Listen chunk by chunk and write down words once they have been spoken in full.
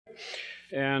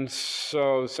And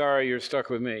so, sorry you're stuck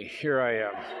with me. Here I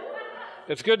am.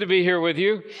 It's good to be here with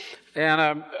you, and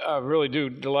I really do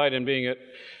delight in being at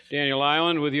Daniel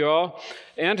Island with you all,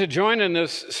 and to join in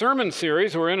this sermon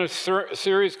series. We're in a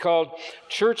series called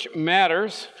Church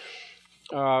Matters,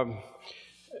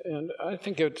 and I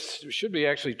think it should be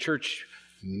actually Church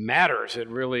Matters. It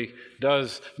really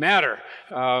does matter,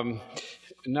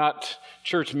 not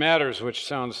Church Matters, which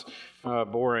sounds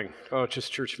boring. Oh,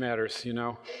 just Church Matters, you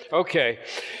know. Okay.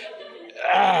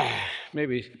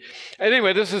 Maybe.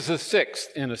 Anyway, this is the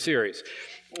sixth in a series.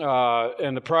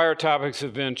 And the prior topics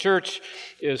have been church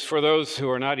is for those who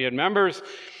are not yet members.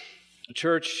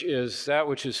 Church is that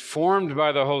which is formed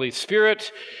by the Holy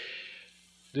Spirit.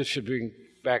 This should bring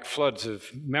back floods of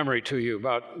memory to you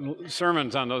about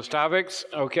sermons on those topics.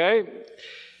 Okay.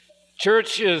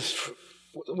 Church is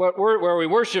where we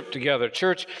worship together.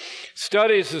 Church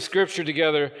studies the Scripture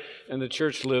together, and the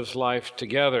church lives life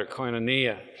together,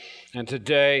 koinonia. And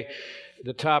today,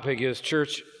 the topic is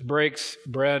church breaks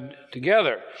bread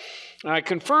together. And I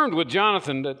confirmed with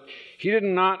Jonathan that he did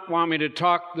not want me to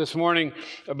talk this morning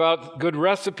about good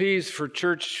recipes for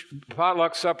church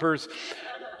potluck suppers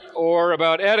or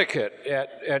about etiquette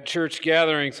at church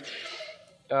gatherings.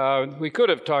 We could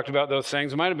have talked about those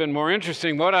things. It might have been more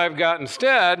interesting. What I've got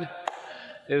instead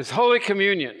is Holy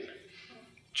Communion.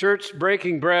 Church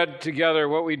breaking bread together,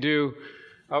 what we do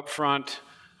up front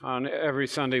on every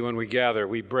Sunday when we gather.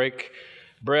 We break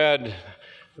bread,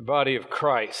 the body of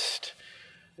Christ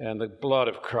and the blood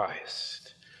of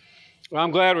Christ. Well,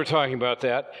 I'm glad we're talking about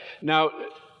that. Now,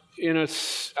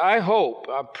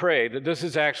 I pray that this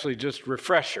is actually just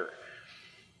refresher,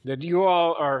 that you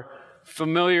all are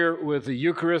familiar with the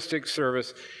Eucharistic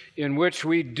service in which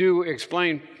we do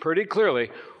explain pretty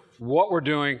clearly what we're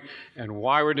doing and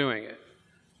why we're doing it.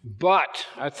 But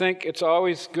I think it's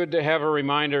always good to have a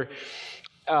reminder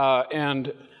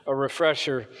and a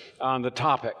refresher on the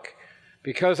topic,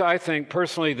 because I think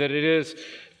personally that it is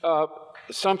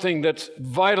something that's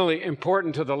vitally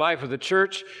important to the life of the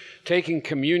church, taking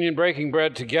communion, breaking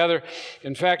bread together.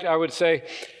 In fact, I would say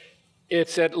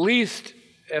it's at least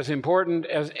as important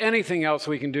as anything else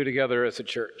we can do together as a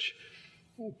church.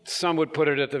 Some would put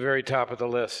it at the very top of the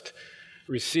list,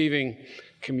 receiving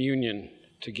communion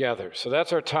together. So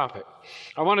that's our topic.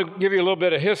 I want to give you a little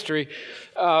bit of history.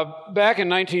 Back in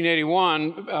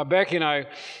 1981, Becky and I,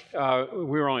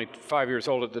 we were only 5 years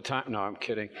old at the time. No, I'm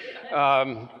kidding.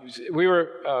 We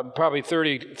were probably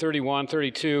 31,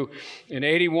 32 in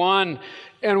 81,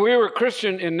 and we were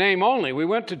Christian in name only. We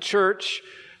went to church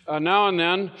now and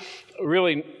then,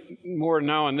 really more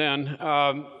now and then.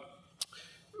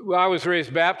 I was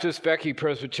raised Baptist, Becky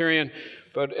Presbyterian,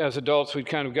 but as adults, we'd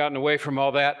kind of gotten away from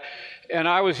all that. And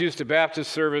I was used to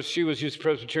Baptist service. She was used to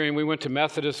Presbyterian. We went to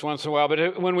Methodist once in a while.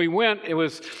 But when we went, it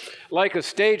was like a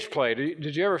stage play.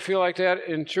 Did you ever feel like that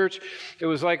in church? It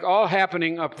was like all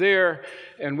happening up there,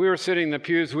 and we were sitting in the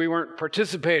pews. We weren't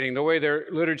participating the way their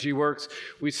liturgy works.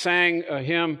 We sang a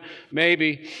hymn,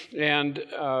 maybe, and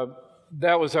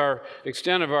that was our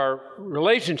extent of our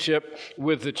relationship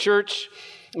with the church.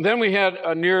 Then we had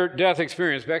a near-death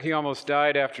experience. Becky almost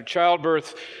died after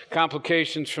childbirth,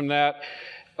 complications from that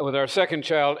with our second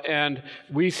child, and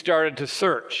we started to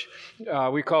search.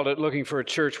 We called it looking for a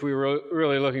church. We were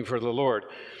really looking for the Lord.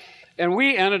 And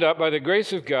we ended up, by the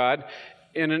grace of God,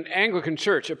 in an Anglican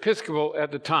church, Episcopal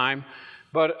at the time,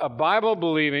 but a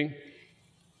Bible-believing,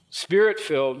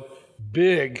 Spirit-filled,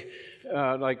 big,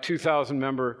 like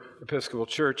 2,000-member Episcopal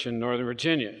church in Northern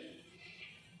Virginia.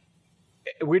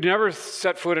 We'd never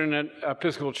set foot in an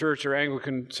Episcopal church or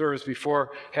Anglican service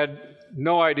before, had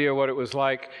no idea what it was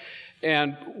like,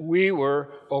 and we were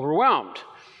overwhelmed.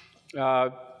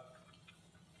 Part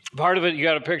of it, you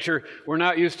got a picture, we're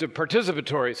not used to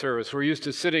participatory service. We're used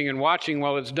to sitting and watching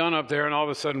while it's done up there, and all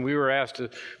of a sudden we were asked to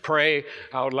pray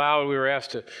out loud. We were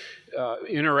asked to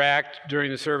interact during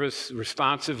the service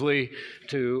responsively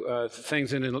to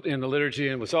things in the liturgy,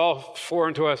 and it was all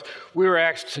foreign to us. We were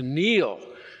asked to kneel.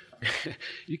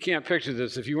 You can't picture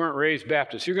this if you weren't raised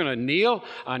Baptist. You're going to kneel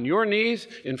on your knees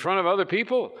in front of other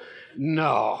people?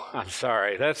 No, I'm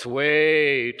sorry. That's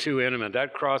way too intimate.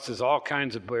 That crosses all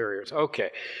kinds of barriers.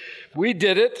 Okay. We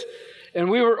did it, and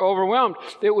we were overwhelmed.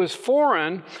 It was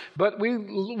foreign, but we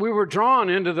were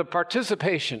drawn into the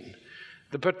participation.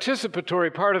 The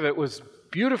participatory part of it was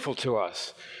beautiful to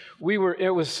us. We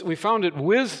found it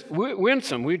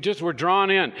winsome. We just were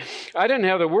drawn in. I didn't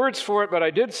have the words for it, but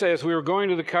I did say as we were going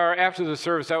to the car after the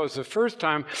service, that was the first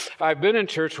time I've been in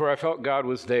church where I felt God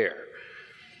was there.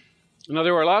 Now,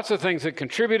 there were lots of things that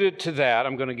contributed to that.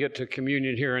 I'm going to get to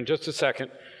communion here in just a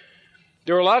second.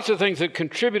 There were lots of things that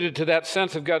contributed to that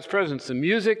sense of God's presence. The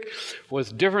music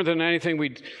was different than anything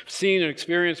we'd seen and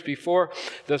experienced before.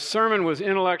 The sermon was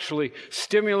intellectually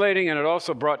stimulating, and it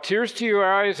also brought tears to your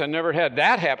eyes. I never had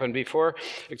that happen before,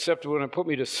 except when it put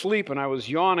me to sleep and I was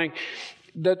yawning.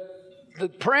 The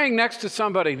praying next to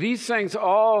somebody, these things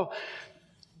all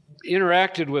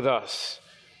interacted with us.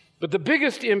 But the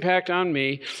biggest impact on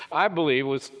me, I believe,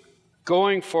 was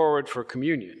going forward for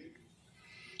communion.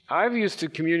 I've used to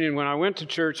communion when I went to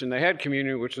church and they had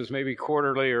communion, which was maybe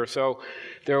quarterly or so.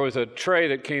 There was a tray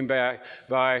that came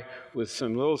by with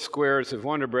some little squares of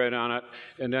Wonder Bread on it,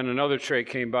 and then another tray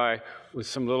came by with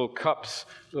some little cups,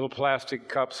 little plastic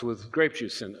cups with grape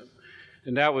juice in them.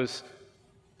 And that was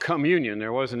communion.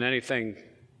 There wasn't anything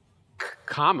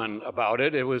common about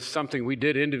it. It was something we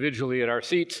did individually at our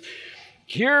seats.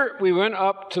 Here we went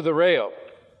up to the rail.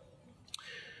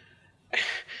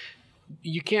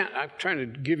 I'm trying to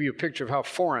give you a picture of how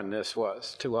foreign this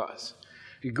was to us.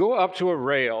 You go up to a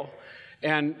rail,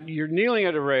 and you're kneeling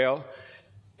at a rail,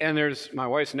 and my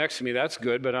wife's next to me, that's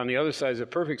good, but on the other side is a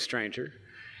perfect stranger.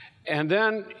 And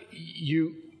then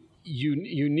you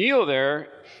kneel there,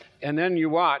 and then you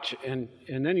watch, and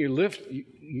then you lift,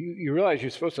 you realize you're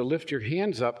supposed to lift your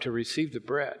hands up to receive the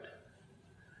bread.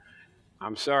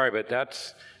 I'm sorry, but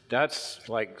that's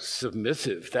like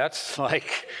submissive. That's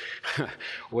like,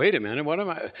 wait a minute, what am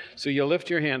I? So you lift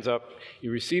your hands up, you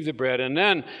receive the bread, and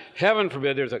then, heaven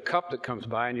forbid, there's a cup that comes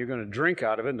by and you're going to drink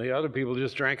out of it, and the other people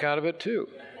just drank out of it too.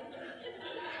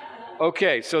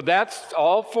 Okay, so that's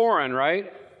all foreign,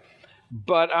 right?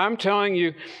 But I'm telling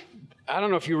you, I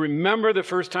don't know if you remember the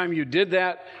first time you did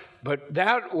that, but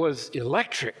that was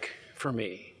electric for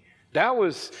me. That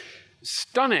was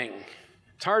stunning.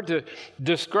 It's hard to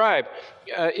describe.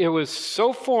 It was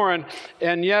so foreign,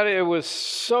 and yet it was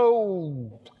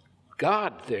so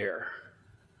God there.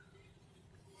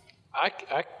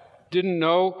 I didn't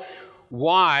know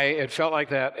why it felt like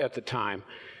that at the time.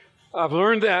 I've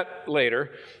learned that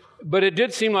later, but it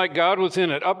did seem like God was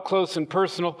in it, up close and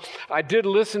personal. I did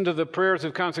listen to the prayers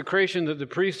of consecration that the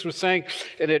priest was saying,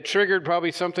 and it triggered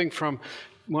probably something from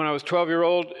when I was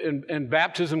 12-year-old in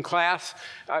baptism class.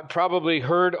 I probably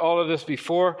heard all of this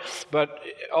before, but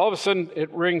all of a sudden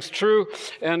it rings true,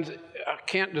 and I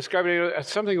can't describe it.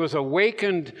 Something was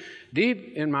awakened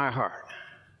deep in my heart.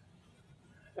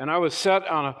 And I was set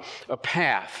on a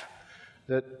path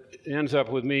that ends up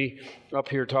with me up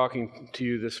here talking to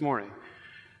you this morning.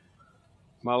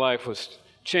 My life was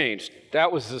changed.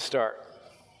 That was the start.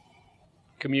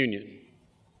 Communion.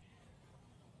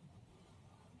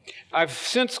 I've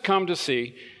since come to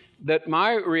see that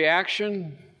my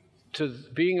reaction to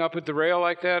being up at the rail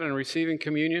like that and receiving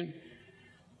communion,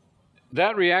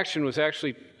 that reaction was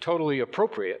actually totally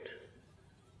appropriate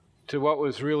to what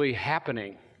was really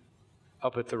happening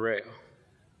up at the rail.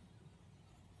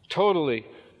 Totally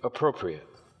appropriate.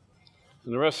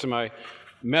 And the rest of my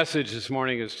message this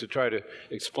morning is to try to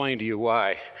explain to you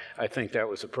why I think that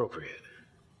was appropriate.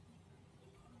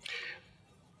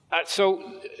 So,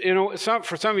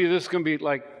 for some of you, this is going to be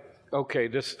like, okay,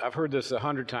 I've heard this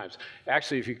 100 times.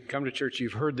 Actually, if you come to church,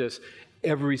 you've heard this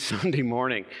every Sunday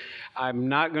morning. I'm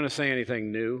not going to say anything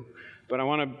new, but I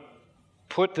want to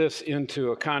put this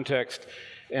into a context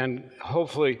and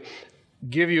hopefully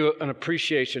give you an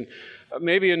appreciation,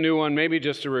 maybe a new one, maybe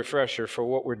just a refresher for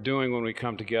what we're doing when we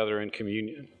come together in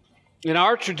communion. In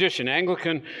our tradition,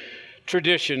 Anglican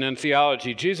tradition and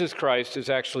theology, Jesus Christ is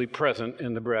actually present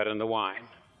in the bread and the wine.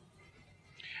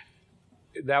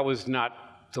 That was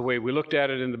not the way we looked at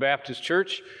it in the Baptist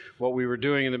church. What we were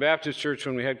doing in the Baptist church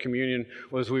when we had communion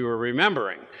was we were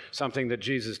remembering something that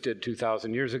Jesus did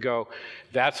 2,000 years ago.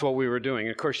 That's what we were doing.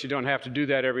 Of course, you don't have to do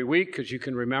that every week because you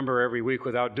can remember every week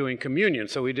without doing communion.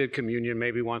 So we did communion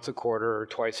maybe once a quarter or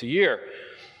twice a year.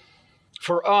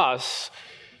 For us,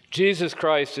 Jesus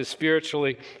Christ is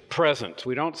spiritually present.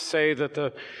 We don't say that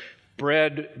the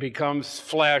bread becomes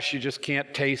flesh, you just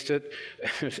can't taste it.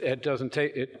 It doesn't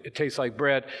taste. It tastes like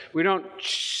bread. We don't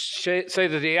say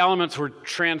that the elements were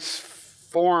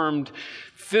transformed,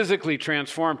 physically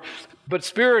transformed, but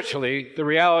spiritually, the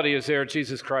reality is there.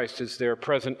 Jesus Christ is there,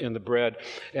 present in the bread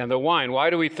and the wine. Why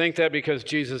do we think that? Because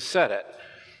Jesus said it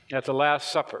at the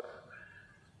Last Supper.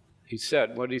 He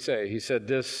said, what did he say? He said,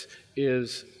 "This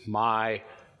is my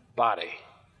body.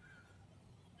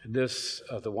 This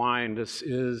of the wine, this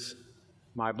is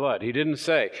my blood." He didn't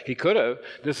say, he could have,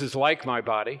 "This is like my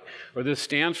body," or "This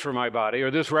stands for my body," or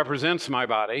 "This represents my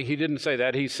body." He didn't say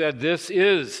that. He said, "This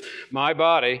is my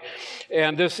body,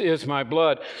 and this is my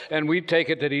blood." And we take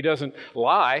it that he doesn't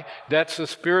lie. That's the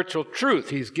spiritual truth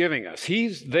he's giving us.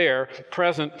 He's there,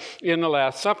 present in the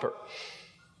Last Supper.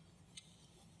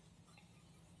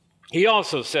 He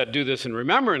also said, do this in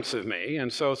remembrance of me.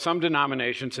 And so some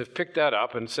denominations have picked that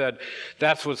up and said,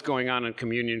 that's what's going on in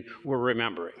communion, we're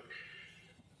remembering.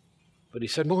 But he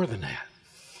said more than that.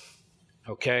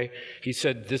 Okay? He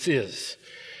said, this is.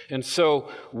 And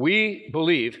so we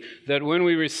believe that when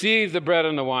we receive the bread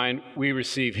and the wine, we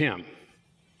receive him.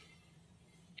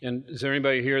 And is there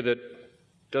anybody here that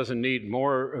doesn't need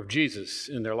more of Jesus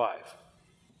in their life?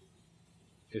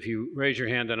 If you raise your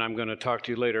hand, then I'm going to talk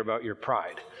to you later about your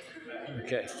pride.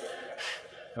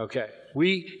 Okay.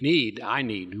 We need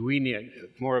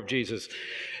more of Jesus.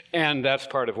 And that's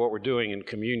part of what we're doing in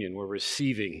communion. We're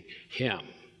receiving him.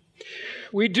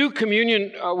 We do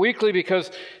communion weekly because,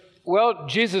 well,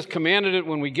 Jesus commanded it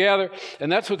when we gather,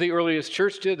 and that's what the earliest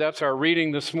church did. That's our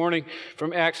reading this morning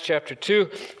from Acts chapter 2.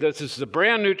 This is the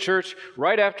brand new church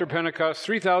right after Pentecost.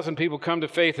 3,000 people come to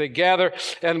faith. They gather,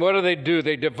 and what do?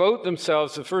 They devote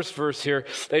themselves, the first verse here,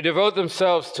 they devote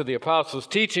themselves to the apostles'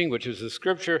 teaching, which is the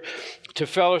scripture, to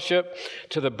fellowship,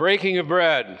 to the breaking of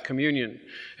bread, communion,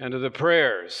 and to the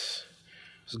prayers.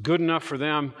 It's good enough for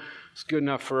them. It's good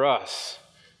enough for us.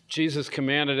 Jesus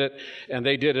commanded it, and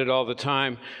they did it all the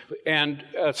time. And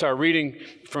that's our reading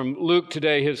from Luke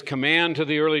today, his command to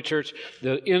the early church,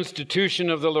 the institution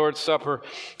of the Lord's Supper,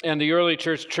 and the early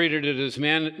church treated it as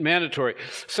mandatory.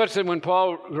 Such that when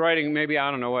Paul, writing maybe,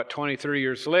 23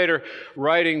 years later,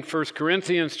 writing 1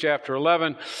 Corinthians chapter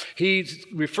 11, he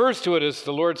refers to it as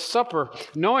the Lord's Supper,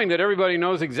 knowing that everybody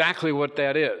knows exactly what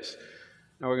that is.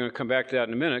 Now, we're going to come back to that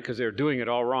in a minute because they're doing it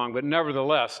all wrong. But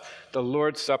nevertheless, the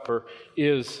Lord's Supper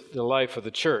is the life of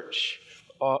the church,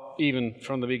 even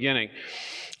from the beginning.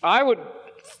 I would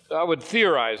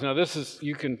theorize. Now,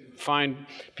 you can find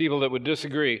people that would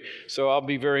disagree, so I'll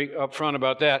be very upfront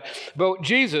about that. But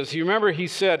Jesus, you remember he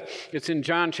said, it's in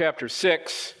John chapter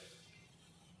 6,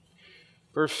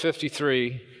 verse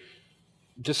 53,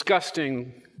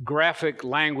 disgusting, graphic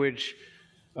language.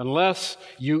 Unless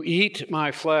you eat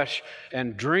my flesh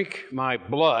and drink my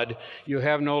blood, you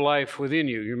have no life within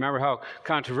you. You remember how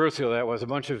controversial that was. A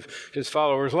bunch of his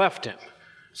followers left him.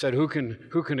 Said, who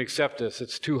can accept this?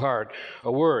 It's too hard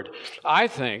a word. I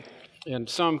think, and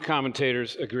some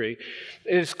commentators agree,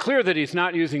 it's clear that he's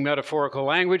not using metaphorical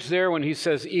language there. When he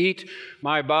says, eat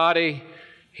my body,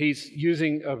 he's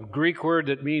using a Greek word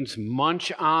that means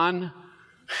munch on.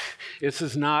 This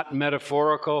is not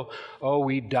metaphorical,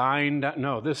 we dined.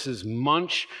 No, this is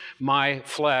munch my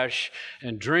flesh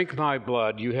and drink my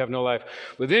blood. You have no life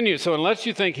within you. So unless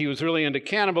you think he was really into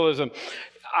cannibalism,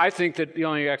 I think that the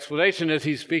only explanation is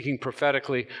he's speaking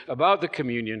prophetically about the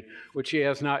communion, which he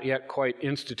has not yet quite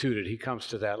instituted. He comes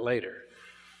to that later.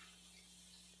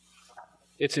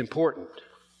 It's important.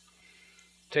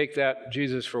 Take that,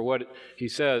 Jesus, for what he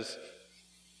says.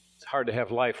 It's hard to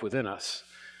have life within us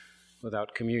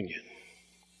without communion.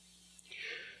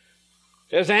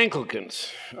 As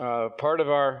Anglicans, part of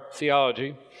our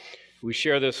theology, we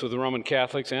share this with the Roman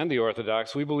Catholics and the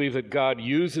Orthodox. We believe that God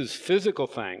uses physical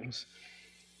things,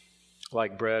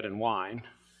 like bread and wine,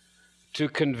 to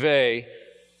convey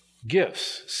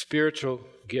gifts, spiritual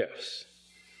gifts.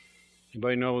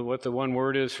 Anybody know what the one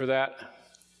word is for that?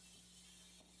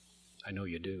 I know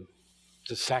you do.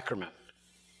 It's a sacrament.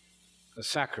 A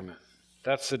sacrament.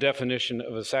 That's the definition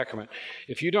of a sacrament.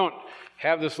 If you don't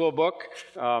have this little book,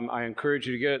 I encourage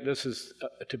you to get it. This is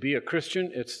to be a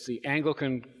Christian. It's the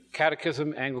Anglican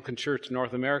Catechism, Anglican Church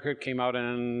North America. It came out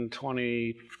in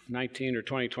 2019 or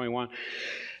 2021.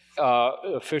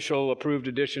 Official approved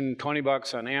edition,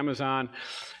 $20 on Amazon.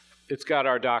 It's got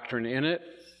our doctrine in it,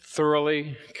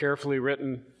 thoroughly, carefully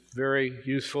written, very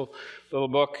useful little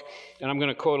book, and I'm going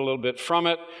to quote a little bit from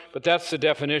it, but that's the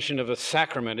definition of a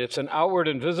sacrament. It's an outward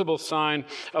and visible sign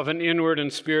of an inward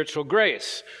and spiritual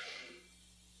grace.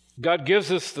 God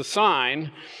gives us the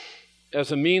sign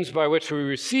as a means by which we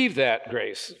receive that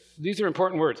grace. These are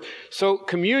important words. So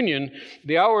communion,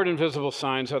 the outward and visible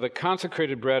signs are the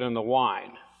consecrated bread and the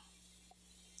wine.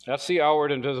 That's the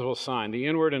outward and visible sign. The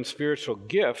inward and spiritual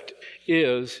gift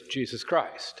is Jesus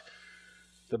Christ,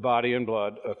 the body and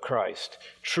blood of Christ,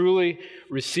 truly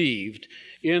received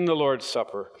in the Lord's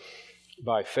Supper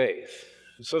by faith.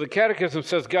 So the Catechism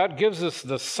says God gives us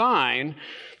the sign,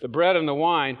 the bread and the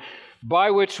wine, by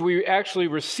which we actually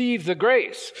receive the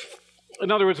grace.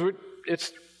 In other words,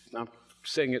 I'm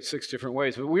saying it 6 different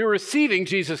ways, but we're receiving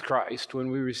Jesus Christ when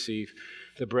we receive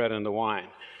the bread and the wine.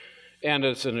 And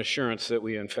it's an assurance that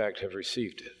we, in fact, have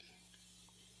received it.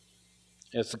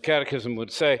 As the Catechism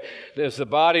would say, as the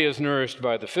body is nourished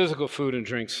by the physical food and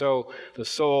drink, so the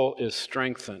soul is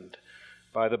strengthened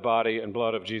by the body and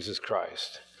blood of Jesus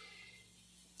Christ.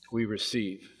 We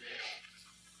receive.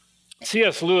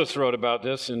 C.S. Lewis wrote about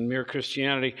this in Mere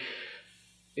Christianity.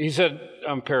 He said,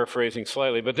 I'm paraphrasing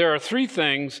slightly, but there are three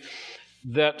things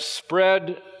that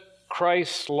spread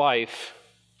Christ's life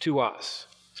to us.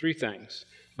 Three things.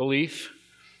 Belief,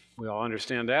 we all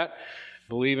understand that.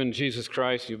 Believe in Jesus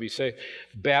Christ, you'll be saved.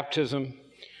 Baptism,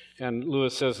 and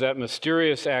Lewis says that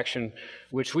mysterious action,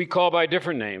 which we call by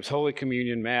different names, Holy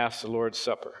Communion, Mass, the Lord's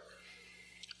Supper.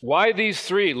 Why these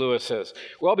three, Lewis says?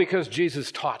 Well, because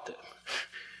Jesus taught them,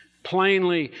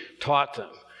 plainly taught them.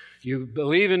 You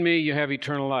believe in me, you have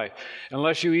eternal life.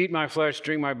 Unless you eat my flesh,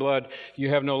 drink my blood, you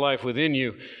have no life within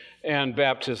you. And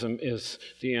baptism is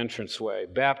the entranceway.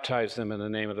 Baptize them in the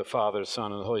name of the Father, the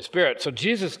Son, and the Holy Spirit. So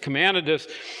Jesus commanded this,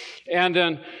 and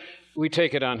then we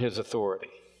take it on his authority.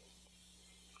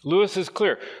 Lewis is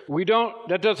clear.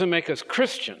 That doesn't make us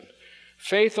Christian.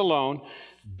 Faith alone,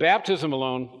 baptism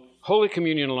alone, Holy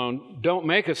Communion alone don't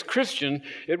make us Christian.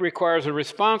 It requires a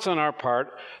response on our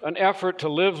part, an effort to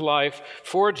live life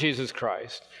for Jesus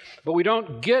Christ. But we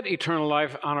don't get eternal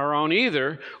life on our own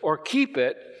either, or keep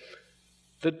it.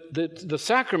 The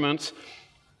sacraments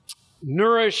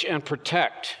nourish and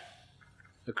protect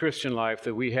the Christian life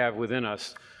that we have within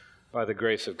us by the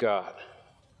grace of God.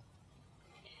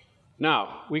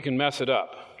 Now, we can mess it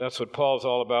up. That's what Paul's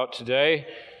all about today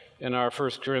in our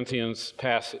 1 Corinthians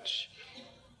passage.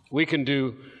 We can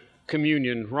do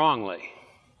communion wrongly.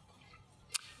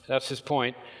 That's his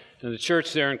point. And the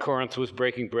church there in Corinth was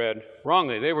breaking bread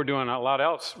wrongly. They were doing a lot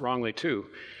else wrongly too.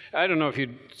 I don't know if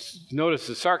you noticed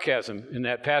the sarcasm in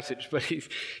that passage, but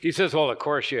he says, well, of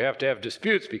course you have to have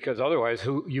disputes because otherwise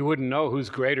you wouldn't know who's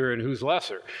greater and who's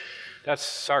lesser. That's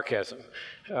sarcasm.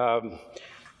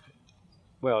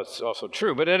 Well, it's also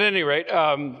true, but at any rate,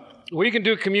 we can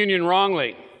do communion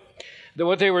wrongly.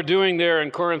 What they were doing there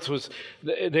in Corinth was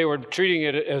they were treating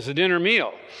it as a dinner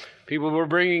meal. People were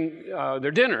bringing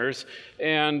their dinners,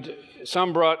 and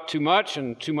some brought too much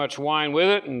and too much wine with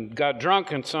it and got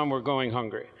drunk, and some were going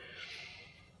hungry.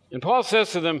 And Paul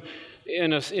says to them,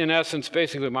 in essence,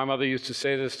 basically, my mother used to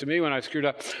say this to me when I screwed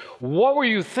up, what were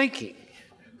you thinking?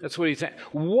 That's what he's saying.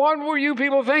 What were you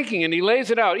people thinking? And he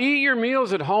lays it out. Eat your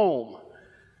meals at home.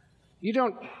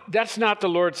 That's not the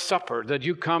Lord's Supper, that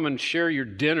you come and share your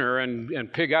dinner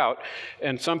and pig out,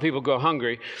 and some people go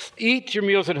hungry. Eat your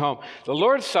meals at home. The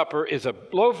Lord's Supper is a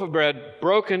loaf of bread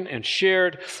broken and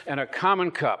shared, and a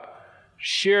common cup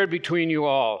shared between you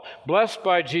all, blessed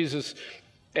by Jesus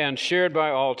and shared by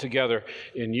all together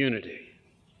in unity.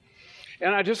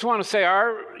 And I just want to say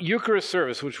our Eucharist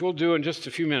service, which we'll do in just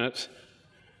a few minutes,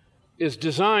 is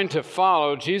designed to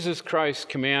follow Jesus Christ's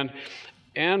command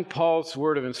and Paul's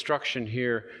word of instruction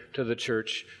here to the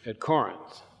church at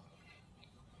Corinth.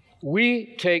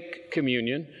 We take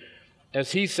communion,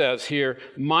 as he says here,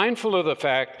 mindful of the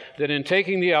fact that in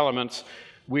taking the elements,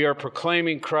 we are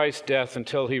proclaiming Christ's death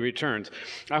until he returns.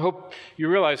 I hope you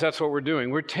realize that's what we're doing.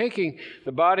 We're taking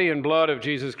the body and blood of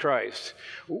Jesus Christ.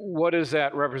 What does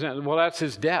that represent? Well, that's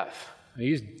his death.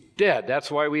 He's dead.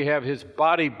 That's why we have his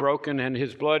body broken and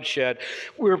his blood shed.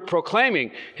 We're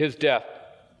proclaiming his death,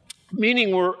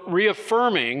 meaning we're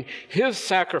reaffirming his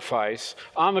sacrifice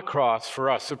on the cross for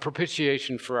us, the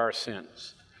propitiation for our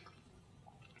sins.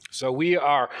 So we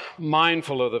are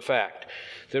mindful of the fact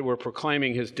that we're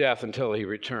proclaiming his death until he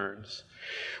returns.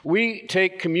 We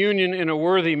take communion in a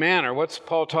worthy manner. What's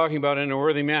Paul talking about in a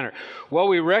worthy manner? Well,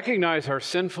 we recognize our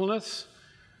sinfulness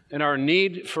and our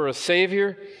need for a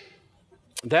Savior.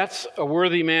 That's a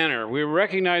worthy manner. We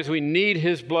recognize we need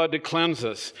his blood to cleanse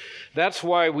us. That's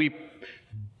why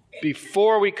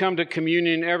before we come to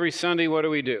communion every Sunday, what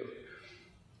do?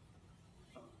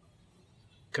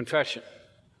 Confession.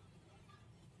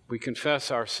 We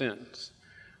confess our sins.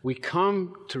 We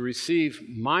come to receive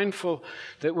mindful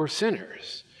that we're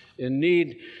sinners in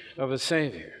need of a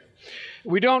Savior.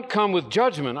 We don't come with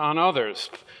judgment on others.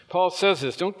 Paul says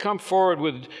this, don't come forward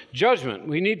with judgment.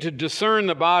 We need to discern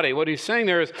the body. What he's saying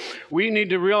there is we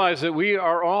need to realize that we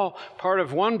are all part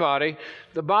of one body,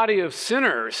 the body of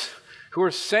sinners who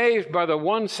are saved by the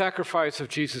one sacrifice of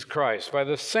Jesus Christ, by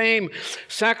the same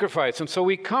sacrifice. And so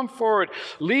we come forward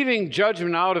leaving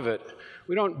judgment out of it.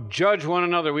 We don't judge one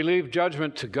another. We leave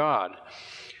judgment to God.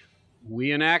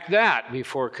 We enact that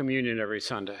before communion every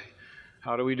Sunday.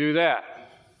 How do we do that?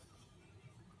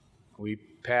 We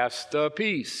pass the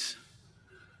peace.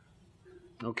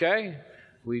 Okay?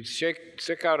 We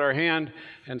stick out our hand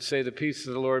and say, the peace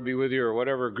of the Lord be with you, or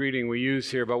whatever greeting we use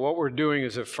here. But what we're doing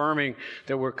is affirming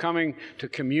that we're coming to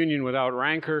communion without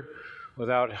rancor,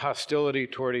 without hostility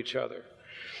toward each other.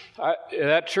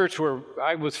 That church where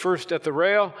I was first at the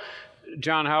rail,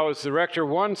 John Howe was the rector,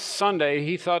 one Sunday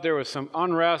he thought there was some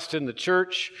unrest in the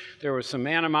church. There was some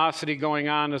animosity going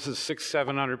on. This is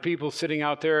 600-700 people sitting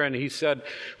out there, and he said,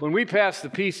 when we pass the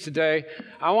peace today,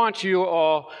 I want you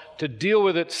all to deal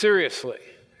with it seriously.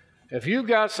 If you've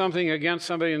got something against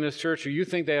somebody in this church, or you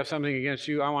think they have something against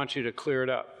you, I want you to clear it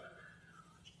up.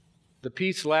 The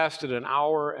peace lasted an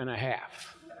hour and a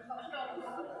half.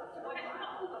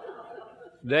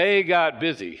 They got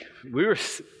busy. We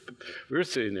were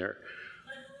sitting there,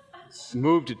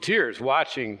 moved to tears,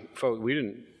 watching folks. We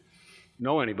didn't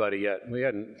know anybody yet. We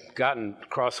hadn't gotten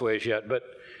crossways yet. But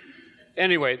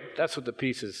anyway, that's what the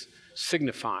peace is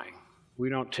signifying. We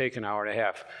don't take an hour and a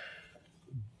half.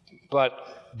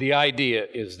 But the idea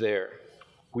is there.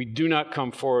 We do not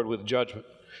come forward with judgment.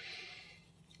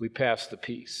 We pass the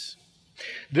peace.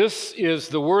 This is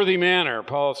the worthy manner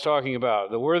Paul is talking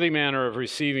about, the worthy manner of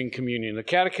receiving communion. The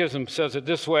Catechism says it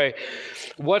this way: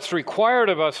 what's required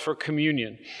of us for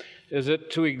communion is it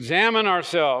to examine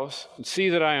ourselves and see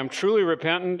that I am truly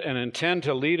repentant and intend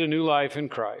to lead a new life in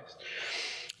Christ.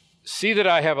 See that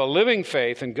I have a living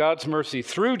faith in God's mercy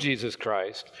through Jesus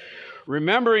Christ,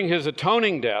 remembering his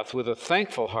atoning death with a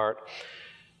thankful heart,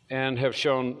 and have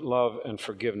shown love and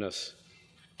forgiveness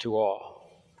to all.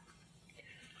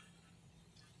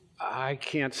 I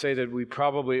can't say that we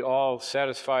probably all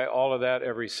satisfy all of that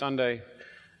every Sunday,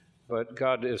 but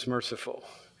God is merciful.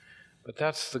 But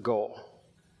that's the goal,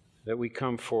 that we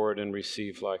come forward and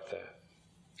receive like that.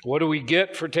 What do we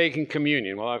get for taking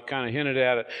communion? Well, I've kind of hinted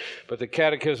at it, but the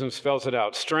Catechism spells it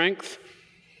out. Strength,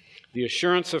 the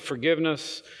assurance of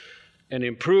forgiveness, an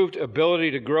improved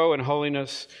ability to grow in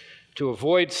holiness, to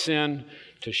avoid sin,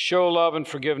 to show love and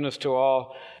forgiveness to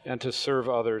all, and to serve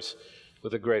others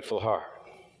with a grateful heart.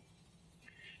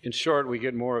 In short, we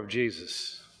get more of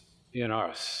Jesus in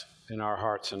us, in our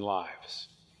hearts and lives.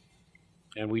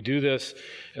 And we do this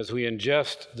as we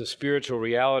ingest the spiritual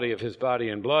reality of his body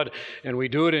and blood, and we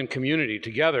do it in community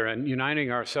together and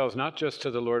uniting ourselves not just to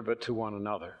the Lord, but to one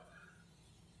another.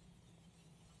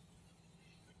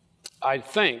 I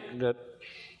think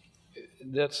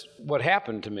that's what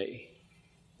happened to me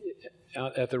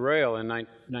at the rail in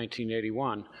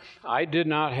 1981. I did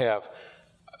not have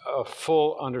a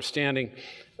full understanding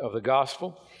of the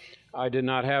gospel. I did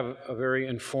not have a very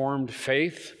informed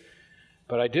faith,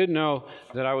 but I did know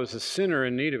that I was a sinner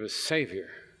in need of a Savior.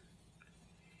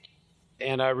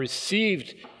 And I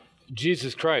received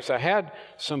Jesus Christ. I had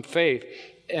some faith,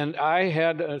 and I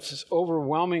had this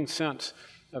overwhelming sense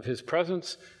of his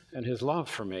presence and his love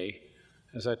for me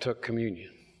as I took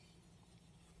communion.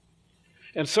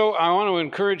 And so I want to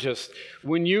encourage us,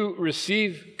 when you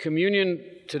receive communion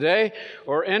today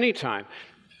or any time,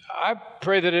 I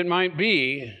pray that it might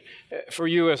be for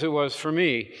you as it was for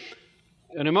me,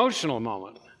 an emotional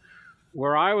moment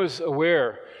where I was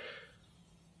aware,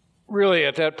 really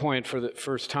at that point for the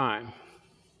first time,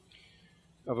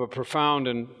 of a profound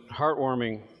and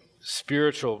heartwarming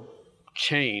spiritual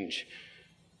change.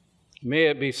 May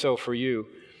it be so for you.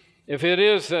 If it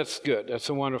is, that's good. That's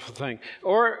a wonderful thing.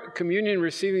 Or communion,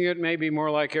 receiving it may be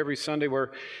more like every Sunday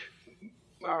where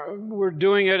we're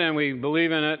doing it and we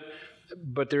believe in it,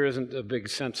 but there isn't a big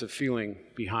sense of feeling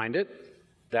behind it.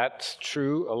 That's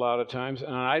true a lot of times,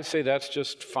 and I'd say that's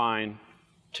just fine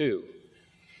too.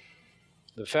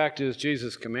 The fact is,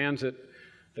 Jesus commands it.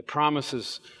 The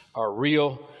promises are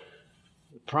real.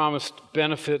 The promised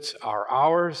benefits are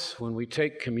ours when we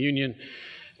take communion,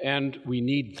 and we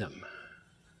need them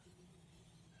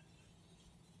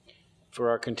for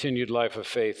our continued life of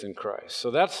faith in Christ.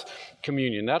 So that's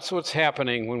communion. That's what's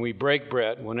happening when we break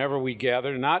bread, whenever we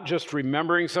gather, not just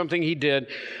remembering something he did,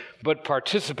 but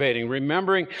participating,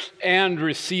 remembering and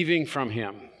receiving from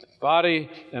him. Body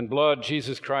and blood,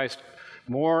 Jesus Christ,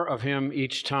 more of him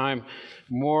each time,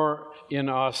 more in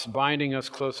us, binding us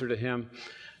closer to him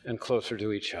and closer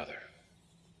to each other.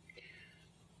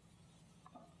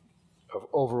 Of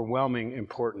overwhelming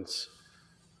importance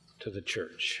to the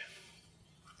church.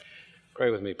 Pray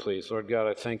with me, please. Lord God,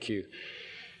 I thank you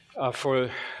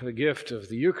for the gift of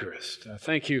the Eucharist. I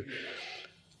thank you,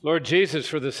 Lord Jesus,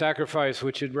 for the sacrifice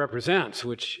which it represents,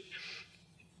 which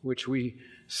we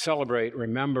celebrate,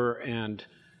 remember, and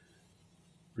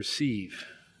receive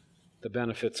the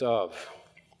benefits of.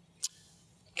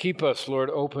 Keep us, Lord,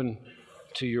 open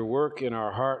to your work in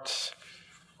our hearts.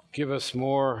 Give us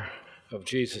more of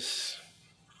Jesus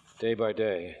day by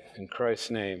day. In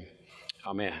Christ's name,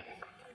 amen.